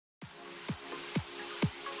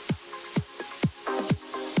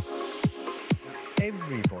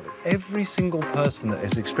Everybody, every single person that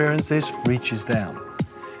has experienced this reaches down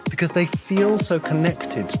because they feel so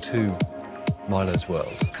connected to Milo's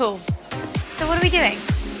world. Cool. So what are we doing?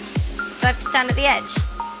 Do I have to stand at the edge?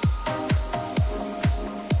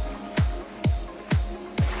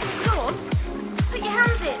 Go on, put your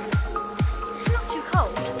hands in. It's not too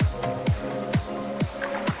cold.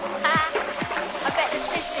 I bet the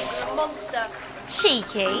fish think we're a monster.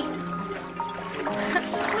 Cheeky.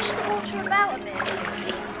 Swish the water about a bit.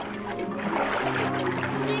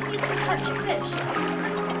 See if you can touch a fish.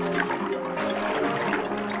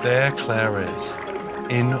 There Claire is,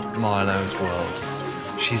 in Milo's world.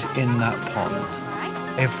 She's in that pond.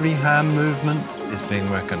 Every hand movement is being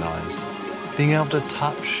recognised. Being able to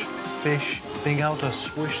touch fish, being able to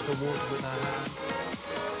swish the water with her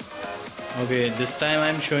hand. Okay, this time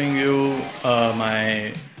I'm showing you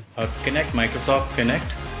my Kinect, Microsoft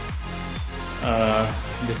Kinect.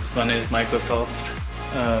 This one is Microsoft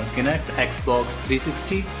Kinect Xbox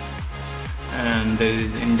 360, and there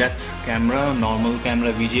is in-depth camera, normal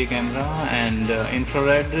camera, VGA camera, and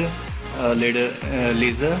infrared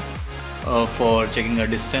laser for checking a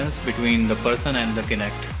distance between the person and the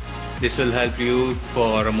Kinect. This will help you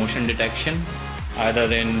for motion detection either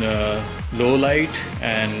in low light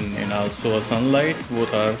and in also sunlight.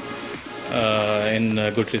 Both are in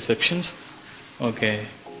good receptions. Okay,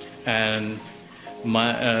 and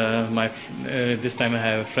this time I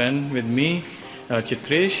have a friend with me,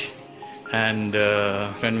 Chitresh, and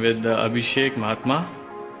friend with Abhishek Mahatma,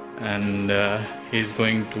 and he's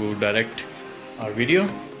going to direct our video.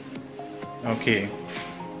 Okay,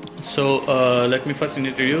 so let me first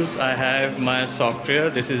introduce. I have my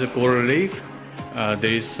software. This is a Coral Reef.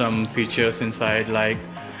 There is some features inside like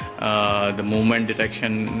the movement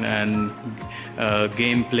detection and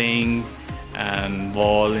game playing and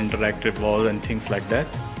interactive wall and things like that.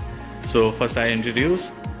 So first I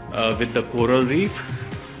introduce with the Coral Reef.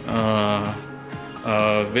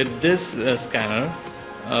 With this scanner,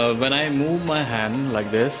 when I move my hand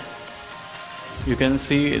like this, you can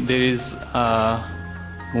see there is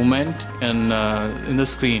movement in the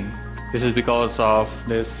screen. This is because of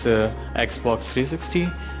this Xbox 360.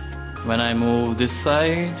 When I move this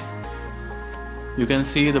side, you can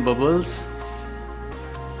see the bubbles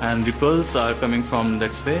and ripples are coming from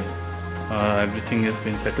that way. Everything has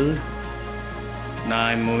been settled. Now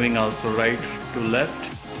I'm moving also right to left.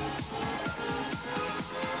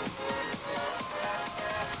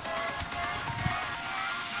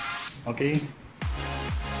 Okay,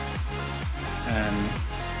 and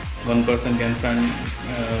one person can come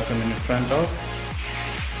in front of.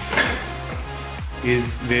 He's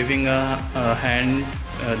waving a hand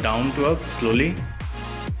down to up slowly.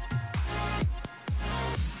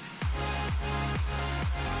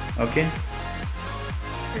 Okay,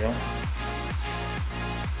 yeah.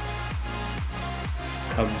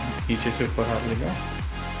 अब नीचे से ऊपर हाथ लेगा.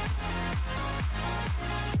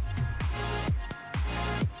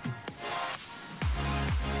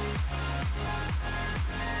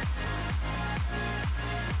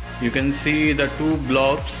 You can see the two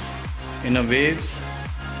blobs in a waves,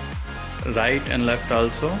 right and left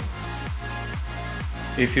also.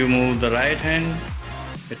 If you move the right hand,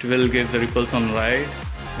 it will give the ripples on right.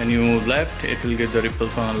 When you move left, it will give the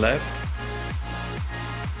ripples on the left.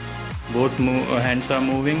 Both hands are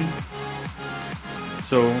moving,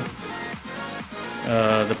 so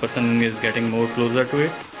the person is getting more closer to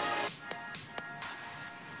it.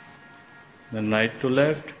 Then right to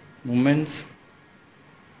left movements.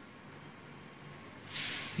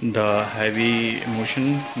 The heavy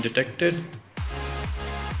motion detected.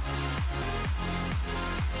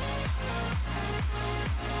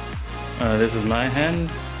 This is my hand.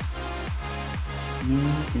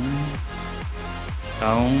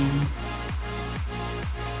 Down.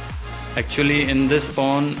 Actually, in this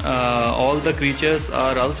pond, all the creatures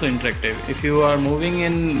are also interactive. If you are moving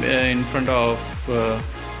in front of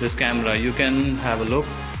this camera, you can have a look.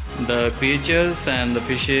 The creatures and the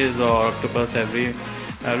fishes or octopus,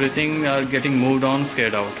 everything are getting moved on,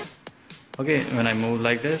 scared out. Okay, when I move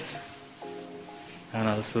like this and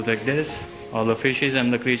also like this, all the fishes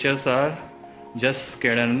and the creatures are just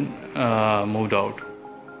scared and moved out.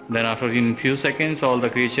 Then after in few seconds, all the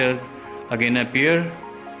creatures again appear.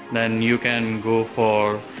 Then you can go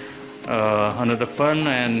for another fun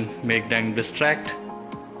and make them distract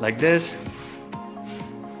like this.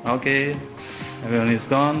 Okay, everyone is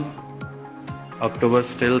gone. Octopus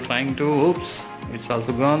still trying to, oops, it's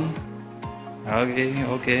also gone.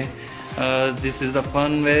 Okay. This is the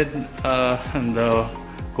fun with the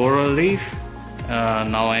coral reef.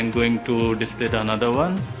 Now I'm going to display the another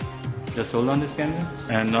one. Just hold on this camera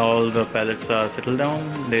and all the palettes are settled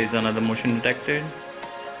down. There is another motion detected.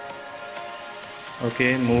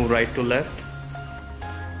 Okay, move right to left.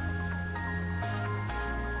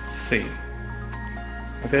 See.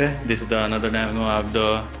 Okay, this is the another demo of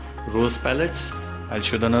the rose palettes. I'll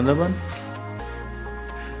show the another one.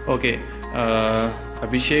 Okay,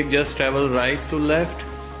 Abhishek, just travel right to left.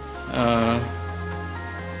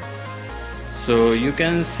 So you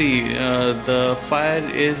can see the fire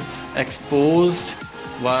is exposed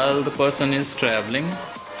while the person is traveling,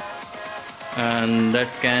 and that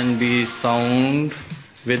can be sound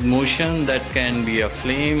with motion, that can be a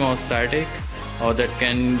flame or static, or that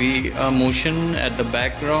can be a motion at the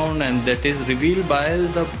background, and that is revealed by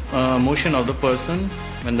the motion of the person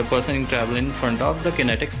when the person is traveling in front of the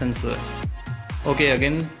kinetic sensor. Okay,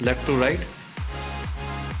 again left to right.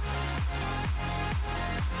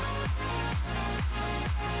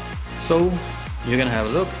 So you can have a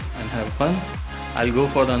look and have fun. I'll go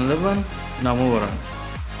for the another one. Now move around.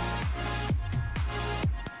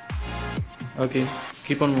 Okay,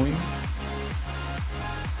 keep on moving.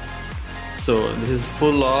 So this is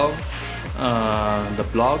full of the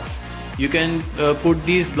blocks. You can put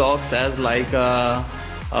these blocks as like a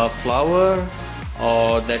flower,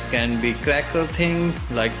 or that can be cracker thing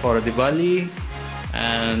like for a Diwali,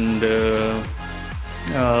 and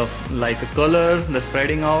like a color, the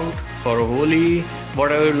spreading out for a Holi,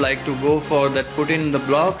 whatever you like to go for, that put in the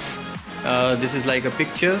blocks. This is like a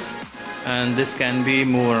pictures, and this can be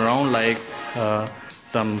move around like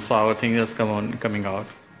some flower thing is coming out.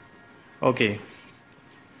 Okay,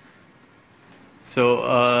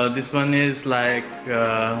 so this one is like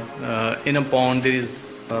in a pond there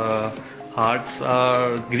is hearts,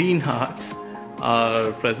 are green hearts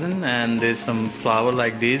are present, and there's some flower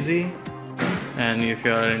like daisy, and if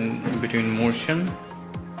you are in between motion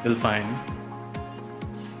you'll find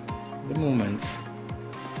the movements.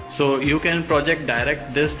 So you can project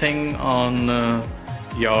direct this thing on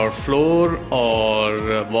your floor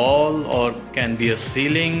or wall, or can be a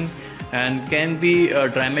ceiling, and can be a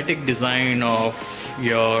dramatic design of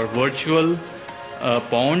your virtual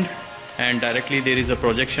pond, and directly there is a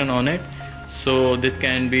projection on it, so that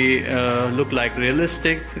can be look like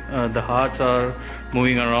realistic. The hearts are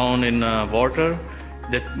moving around in water.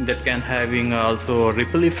 That can having also a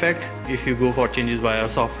ripple effect if you go for changes by our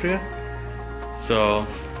software. So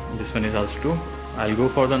this one is also true. I'll go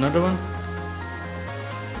for the another one.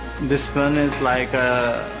 This one is like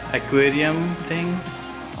a aquarium thing.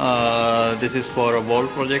 This is for a wall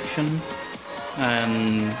projection,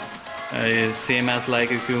 and same as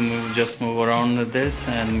like if you just move around with this,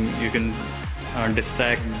 and you can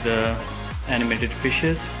distract the animated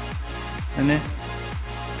fishes in it.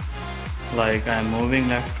 Like I'm moving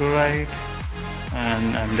left to right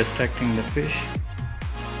and I'm distracting the fish.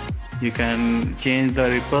 You can change the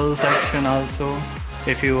ripple section also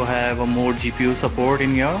if you have a more GPU support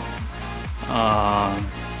in your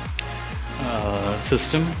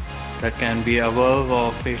system. That can be above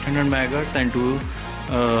of 800 megahertz and 2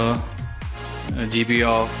 GB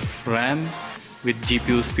of RAM with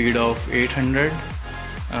GPU speed of 800.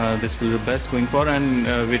 This will be the best going for, and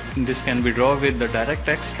this can be drawn with the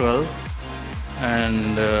DirectX 12.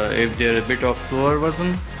 And if there is a bit of slower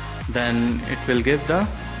version, then it will give the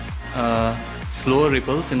slower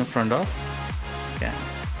ripples in the front of cam.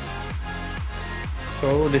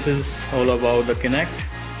 So this is all about the Kinect,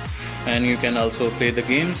 and you can also play the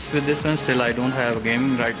games with this one. Still I don't have a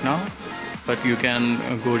game right now, but you can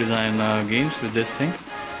go design games with this thing.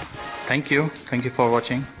 Thank you for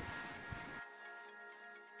watching.